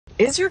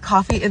Is your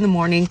coffee in the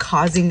morning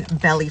causing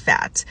belly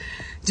fat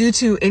due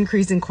to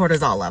increasing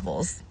cortisol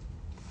levels?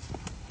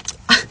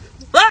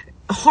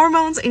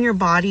 Hormones in your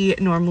body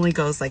normally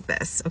goes like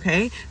this,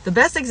 okay? The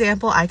best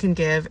example I can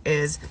give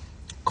is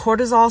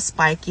cortisol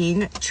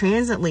spiking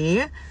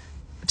transiently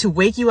to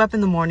wake you up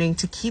in the morning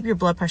to keep your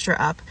blood pressure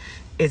up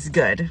is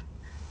good.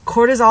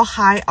 Cortisol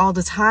high all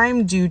the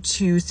time due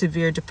to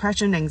severe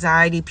depression,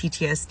 anxiety,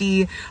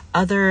 PTSD,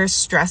 other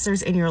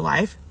stressors in your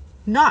life,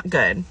 not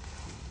good.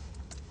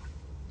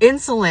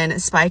 Insulin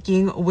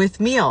spiking with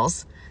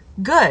meals,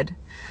 good.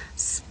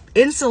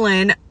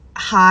 Insulin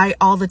high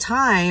all the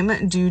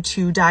time due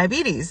to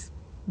diabetes,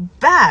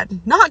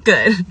 bad, not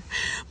good.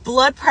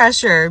 Blood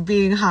pressure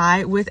being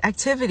high with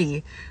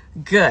activity,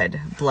 good.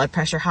 Blood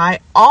pressure high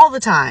all the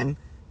time,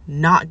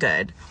 not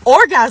good.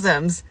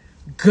 Orgasms,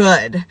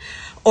 good.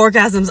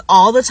 Orgasms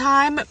all the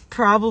time,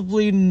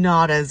 probably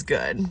not as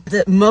good.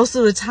 Most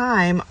of the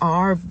time,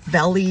 our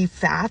belly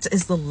fat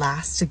is the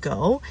last to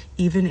go,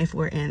 even if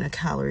we're in a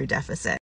calorie deficit.